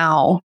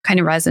now kind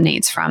of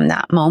resonates from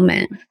that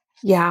moment.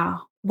 Yeah.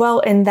 Well,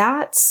 in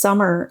that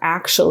summer,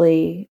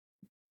 actually,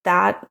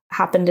 that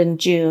happened in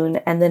June.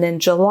 And then in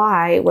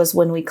July was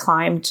when we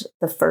climbed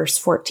the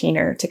first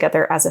 14er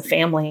together as a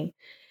family.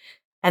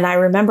 And I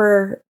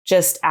remember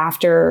just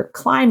after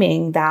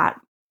climbing that,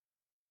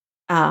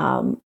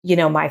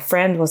 my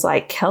friend was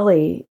like,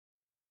 Kelley,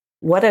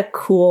 what a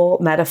cool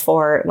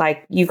metaphor.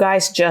 Like, you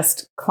guys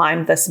just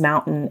climbed this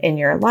mountain in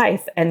your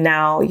life, and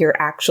now you're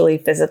actually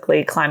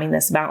physically climbing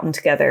this mountain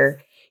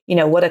together.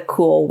 What a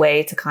cool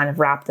way to kind of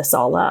wrap this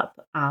all up.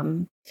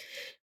 And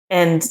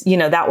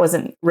that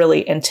wasn't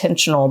really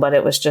intentional, but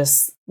it was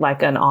just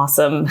like an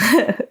awesome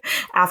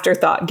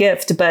afterthought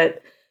gift.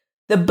 But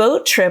the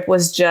boat trip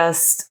was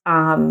just,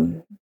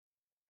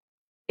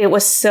 it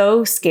was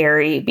so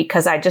scary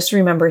because I just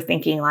remember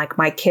thinking, like,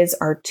 my kids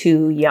are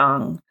too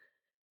young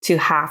to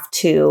have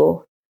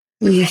to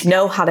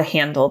know how to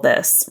handle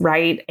this.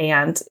 Right.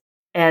 And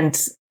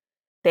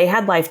they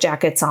had life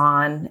jackets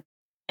on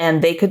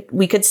and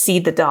we could see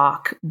the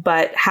dock,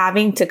 but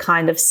having to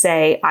kind of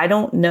say, I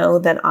don't know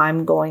that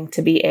I'm going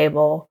to be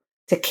able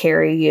to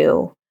carry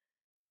you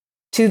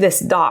to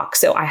this dock.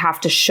 So I have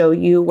to show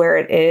you where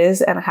it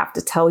is and I have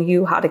to tell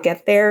you how to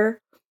get there.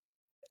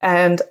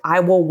 And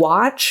I will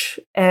watch,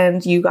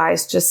 and you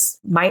guys just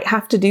might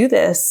have to do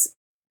this,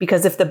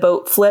 because if the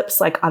boat flips,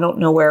 like, I don't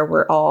know where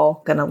we're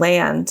all going to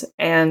land.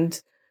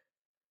 And,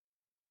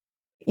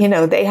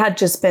 they had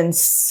just been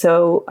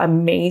so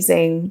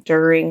amazing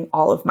during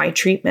all of my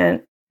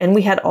treatment. And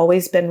we had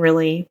always been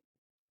really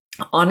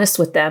honest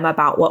with them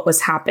about what was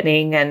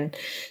happening and,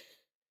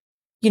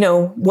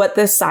 what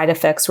the side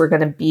effects were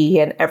going to be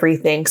and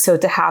everything. So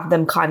to have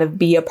them kind of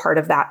be a part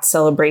of that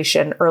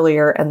celebration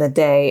earlier in the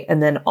day,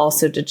 and then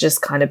also to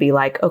just kind of be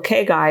like,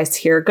 okay, guys,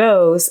 here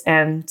goes.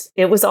 And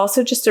it was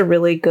also just a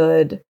really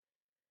good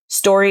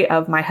story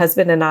of my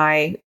husband and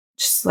I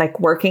just like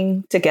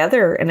working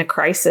together in a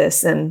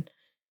crisis and,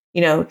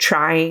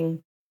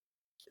 trying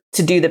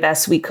to do the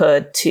best we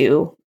could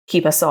to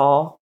keep us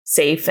all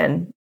safe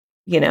and,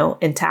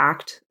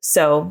 intact.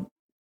 So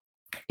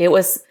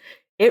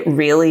it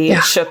really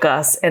shook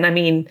us. And I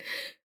mean,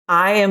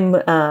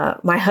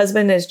 my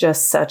husband is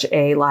just such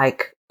a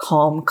like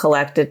calm,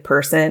 collected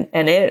person,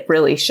 and it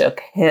really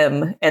shook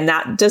him. And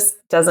that just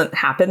doesn't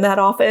happen that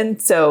often.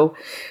 So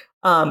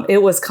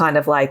it was kind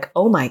of like,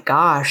 oh my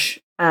gosh.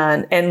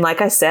 And like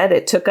I said,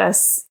 it took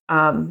us,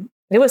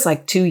 it was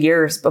like 2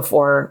 years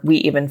before we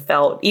even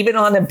felt, even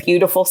on a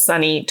beautiful,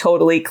 sunny,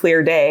 totally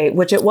clear day,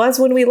 which it was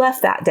when we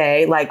left that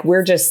day. Like,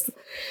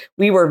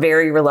 we were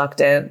very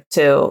reluctant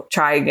to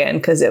try again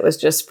because it was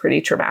just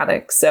pretty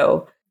traumatic.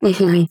 So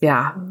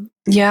yeah.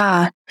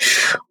 Yeah.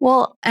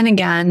 Well, and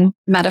again,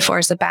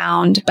 metaphors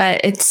abound,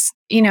 but it's,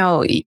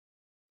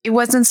 it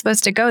wasn't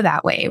supposed to go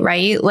that way,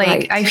 right? Like,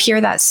 Right. I hear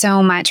that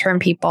so much from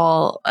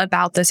people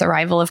about this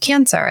arrival of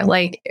cancer.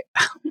 Like,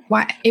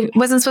 why it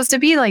wasn't supposed to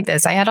be like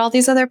this. I had all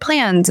these other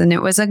plans, and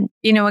it was a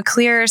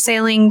clear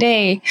sailing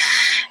day,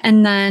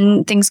 and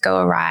then things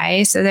go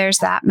awry. So there's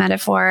that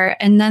metaphor.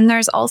 And then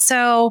there's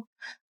also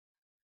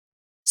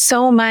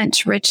so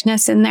much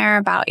richness in there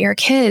about your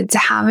kids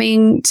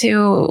having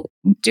to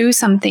do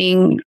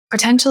something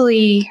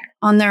potentially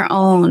on their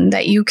own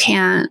that you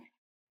can't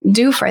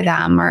do for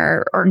them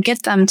or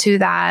get them to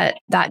that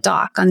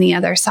dock on the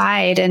other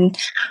side. And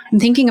I'm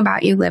thinking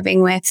about you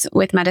living with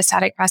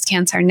metastatic breast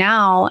cancer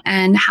now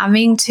and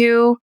having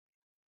to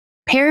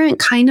parent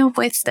kind of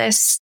with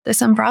this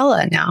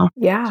umbrella now.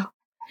 Yeah.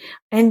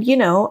 And,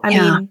 I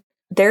mean,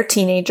 they're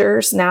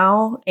teenagers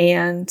now,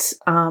 and,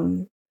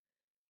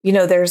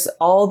 there's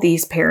all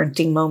these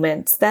parenting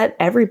moments that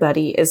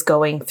everybody is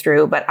going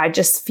through, but I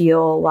just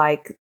feel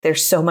like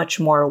there's so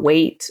much more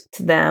weight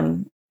to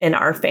them in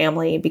our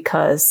family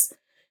because,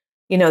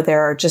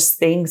 there are just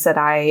things that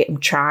I am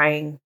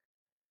trying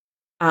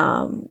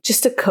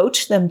just to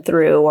coach them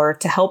through or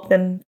to help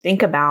them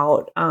think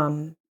about.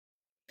 And,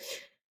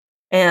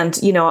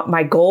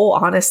 my goal,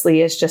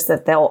 honestly, is just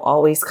that they'll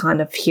always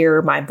kind of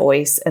hear my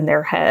voice in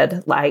their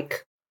head,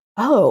 like,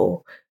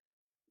 oh,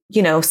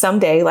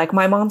 someday, like,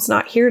 my mom's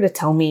not here to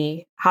tell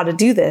me how to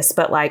do this,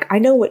 but like, I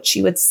know what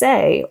she would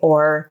say,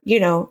 or,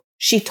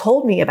 she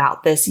told me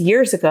about this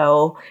years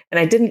ago, and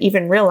I didn't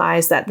even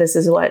realize that this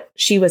is what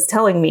she was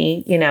telling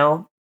me,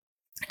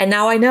 and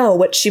now I know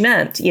what she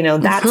meant,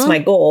 that's my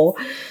goal.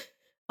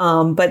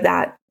 But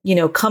that,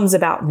 comes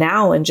about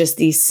now in just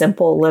these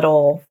simple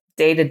little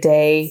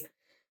day-to-day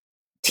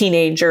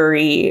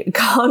teenager-y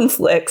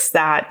conflicts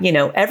that,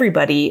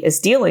 everybody is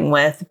dealing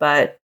with.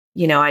 But,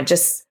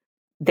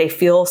 they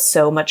feel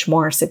so much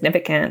more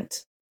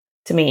significant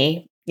to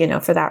me,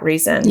 for that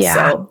reason. Yeah.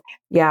 So,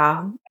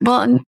 yeah.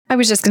 Well, I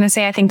was just going to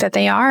say, I think that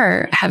they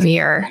are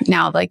heavier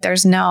now. Like,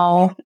 there's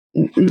no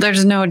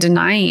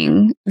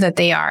denying that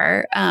they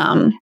are.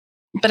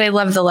 But I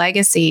love the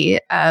legacy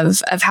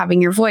of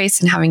having your voice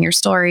and having your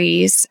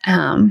stories.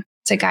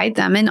 to guide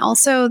them. And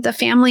also the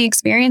family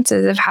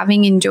experiences of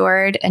having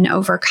endured and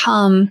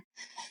overcome.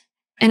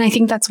 And I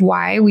think that's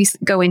why we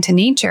go into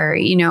nature,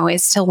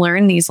 is to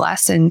learn these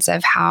lessons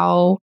of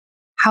how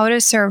to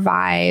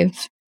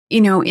survive,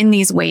 in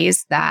these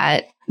ways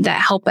that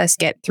help us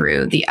get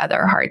through the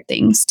other hard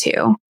things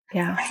too.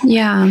 Yeah.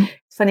 Yeah.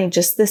 It's funny.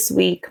 Just this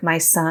week, my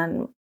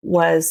son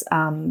was,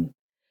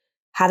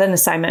 had an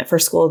assignment for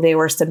school. They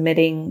were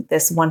submitting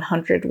this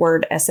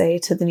 100-word essay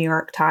to the New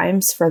York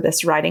Times for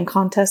this writing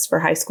contest for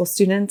high school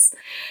students.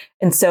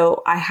 And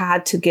so I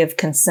had to give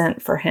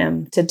consent for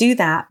him to do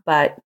that.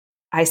 But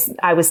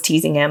I was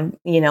teasing him,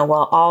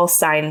 well, I'll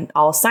sign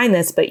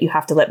this, but you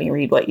have to let me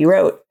read what you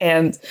wrote.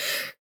 And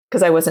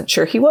because I wasn't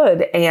sure he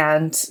would.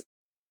 And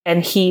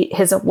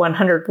his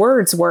 100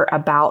 words were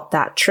about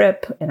that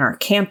trip in our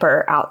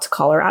camper out to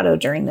Colorado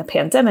during the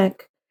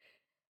pandemic.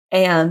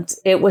 And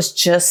it was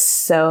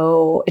just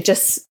it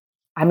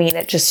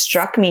just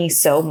struck me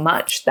so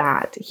much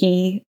that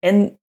he,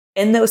 in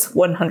those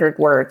 100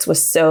 words,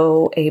 was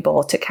so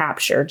able to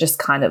capture just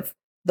kind of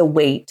the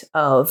weight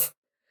of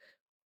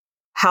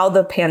how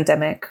the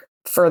pandemic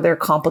further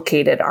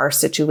complicated our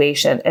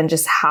situation and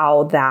just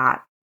how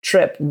that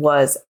trip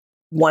was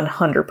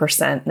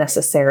 100%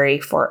 necessary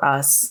for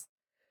us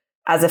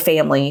as a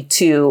family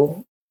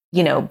to,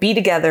 be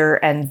together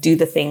and do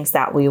the things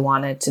that we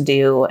wanted to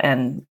do.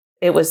 And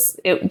it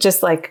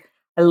just like,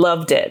 I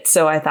loved it.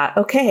 So I thought,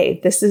 okay,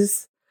 this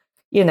is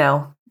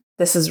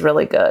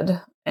really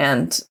good.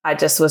 And I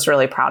just was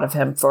really proud of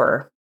him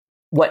for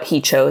what he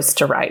chose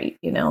to write,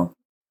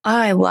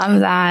 I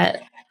love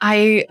that.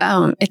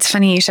 It's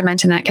funny you should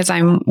mention that because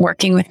I'm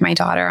working with my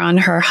daughter on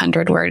her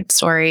 100-word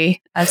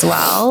story as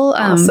well,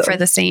 awesome. For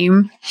the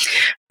same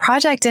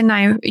project. And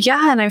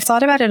I've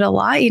thought about it a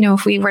lot.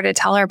 If we were to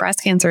tell our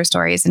breast cancer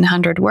stories in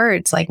 100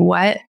 words, like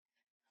what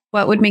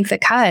would make the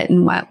cut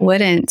and what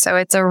wouldn't? So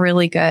it's a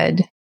really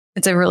good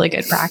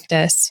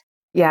practice.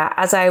 Yeah.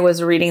 As I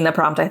was reading the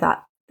prompt, I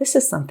thought, this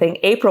is something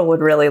April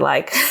would really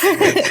like.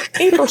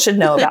 April should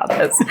know about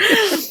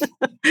this.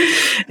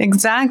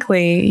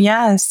 Exactly.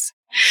 Yes.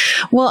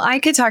 Well, I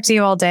could talk to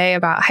you all day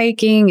about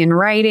hiking and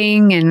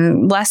writing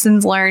and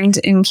lessons learned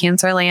in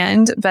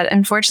Cancerland, but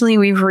unfortunately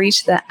we've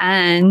reached the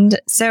end.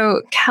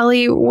 So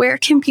Kelley, where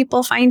can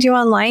people find you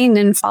online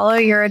and follow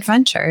your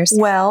adventures?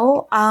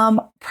 Well,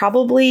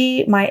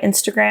 probably my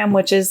Instagram,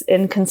 which is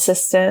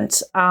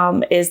inconsistent,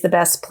 is the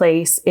best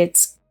place.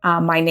 It's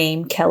my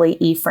name, Kelley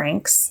E.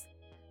 Franks.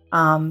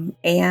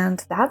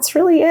 And that's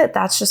really it.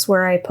 That's just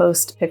where I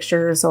post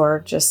pictures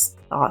or just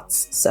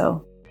thoughts.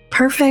 So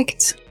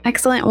perfect.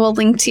 Excellent. We'll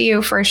link to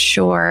you for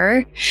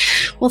sure.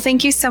 Well,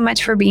 thank you so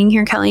much for being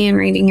here, Kelley, and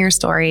reading your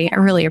story. I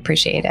really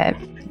appreciate it.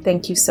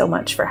 Thank you so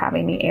much for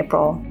having me,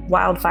 April.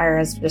 Wildfire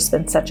has just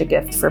been such a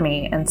gift for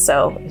me. And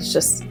so it's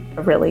just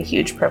a really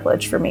huge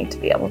privilege for me to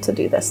be able to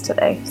do this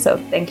today. So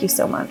thank you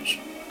so much.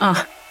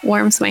 Oh,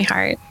 warms my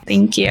heart.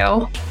 Thank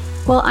you.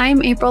 Well,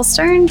 I'm April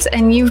Stearns,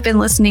 and you've been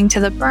listening to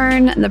The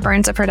Burn. The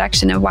Burn's a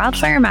production of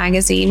Wildfire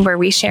Magazine, where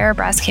we share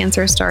breast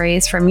cancer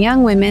stories from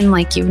young women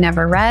like you've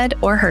never read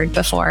or heard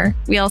before.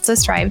 We also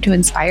strive to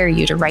inspire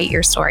you to write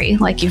your story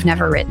like you've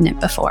never written it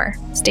before.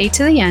 Stay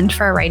to the end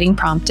for a writing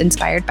prompt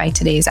inspired by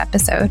today's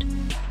episode.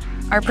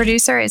 Our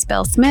producer is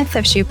Bill Smith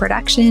of Shoe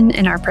Production,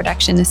 and our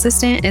production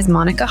assistant is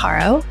Monica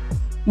Haro.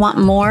 Want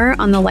more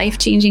on the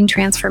life-changing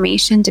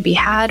transformation to be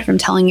had from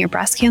telling your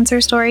breast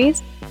cancer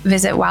stories?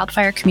 Visit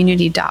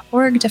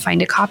wildfirecommunity.org to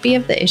find a copy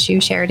of the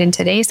issue shared in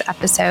today's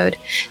episode,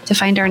 to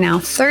find our now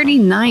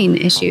 39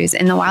 issues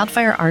in the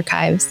Wildfire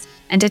archives,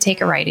 and to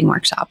take a writing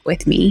workshop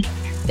with me.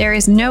 There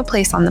is no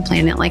place on the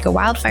planet like a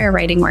wildfire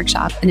writing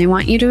workshop, and I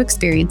want you to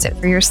experience it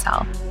for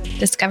yourself.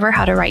 Discover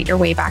how to write your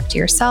way back to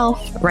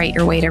yourself, write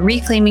your way to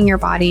reclaiming your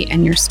body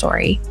and your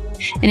story.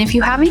 And if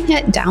you haven't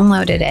yet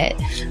downloaded it,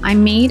 I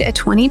made a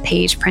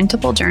 20-page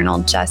printable journal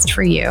just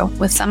for you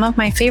with some of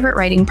my favorite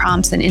writing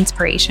prompts and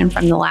inspiration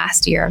from the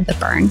last year of The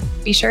Burn.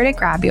 Be sure to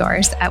grab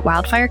yours at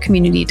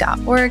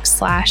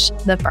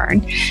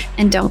wildfirecommunity.org/theburn.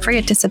 And don't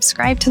forget to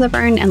subscribe to The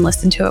Burn and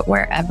listen to it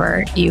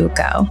wherever you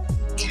go.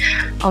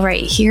 All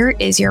right, here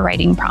is your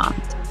writing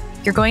prompt.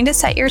 You're going to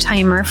set your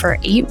timer for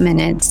 8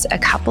 minutes a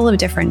couple of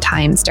different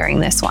times during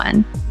this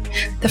one.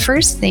 The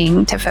first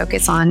thing to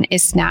focus on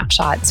is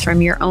snapshots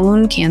from your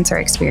own cancer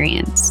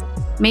experience.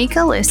 Make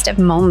a list of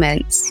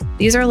moments.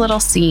 These are little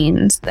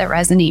scenes that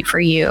resonate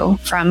for you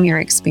from your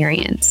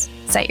experience.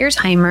 Set your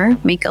timer,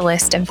 make a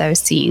list of those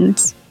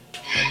scenes.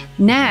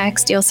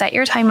 Next, you'll set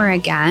your timer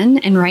again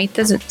and write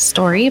the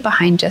story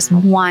behind just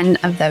one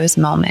of those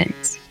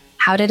moments.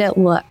 How did it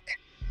look?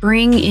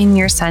 Bring in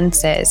your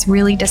senses,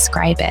 really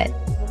describe it.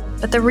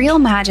 But the real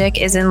magic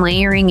is in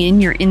layering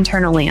in your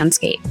internal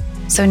landscape.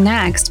 So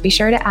next, be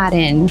sure to add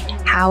in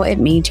how it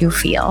made you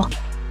feel.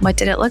 What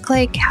did it look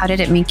like? How did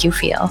it make you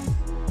feel?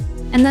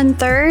 And then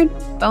third,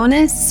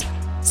 bonus,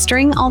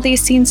 string all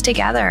these scenes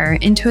together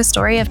into a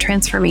story of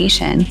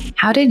transformation.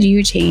 How did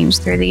you change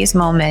through these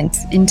moments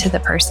into the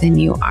person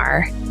you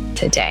are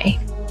today?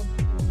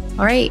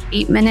 All right,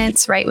 8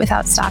 minutes, write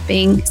without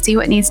stopping. See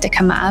what needs to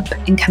come up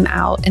and come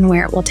out and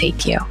where it will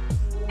take you.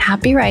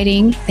 Happy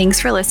writing.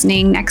 Thanks for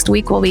listening. Next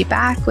week, we'll be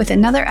back with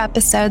another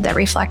episode that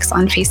reflects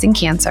on facing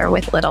cancer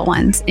with little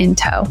ones in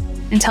tow.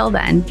 Until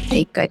then,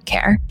 take good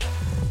care.